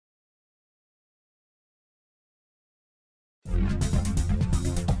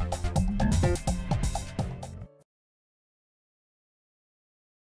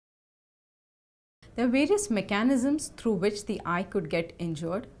There are various mechanisms through which the eye could get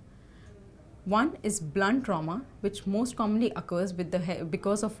injured. One is blunt trauma, which most commonly occurs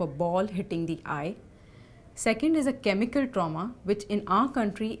because of a ball hitting the eye. Second is a chemical trauma, which in our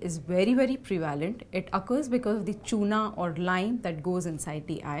country is very prevalent. It occurs because of the tuna or lime that goes inside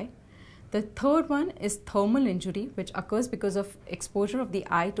the eye. The third one is thermal injury, which occurs because of exposure of the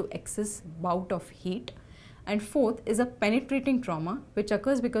eye to excess bout of heat. And fourth is a penetrating trauma, which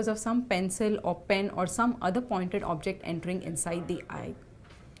occurs because of some pencil or pen or some other pointed object entering inside the eye.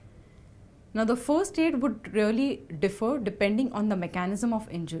 Now, the first aid would really differ depending on the mechanism of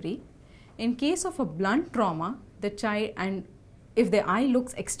injury. In case of a blunt trauma, the child, and if the eye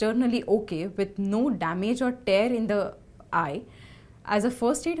looks externally okay with no damage or tear in the eye, as a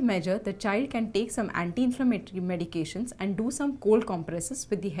first aid measure, the child can take some anti-inflammatory medications and do some cold compresses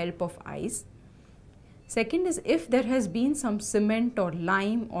with the help of ice. Second is if there has been some cement or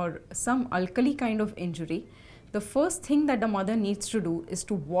lime or some alkali kind of injury, the first thing that the mother needs to do is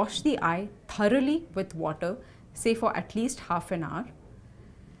to wash the eye thoroughly with water, say for at least half an hour.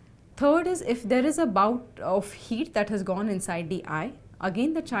 Third is if there is a bout of heat that has gone inside the eye,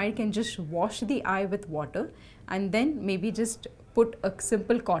 again the child can just wash the eye with water and then maybe just put a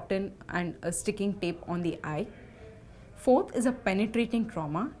simple cotton and a sticking tape on the eye. Fourth is a penetrating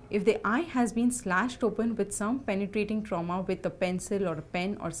trauma. If the eye has been slashed open with some penetrating trauma with a pencil or a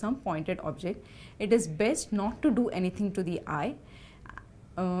pen or some pointed object, it is best not to do anything to the eye.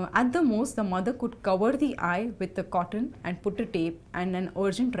 At the most, the mother could cover the eye with the cotton and put a tape, and an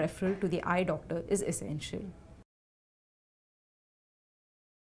urgent referral to the eye doctor is essential.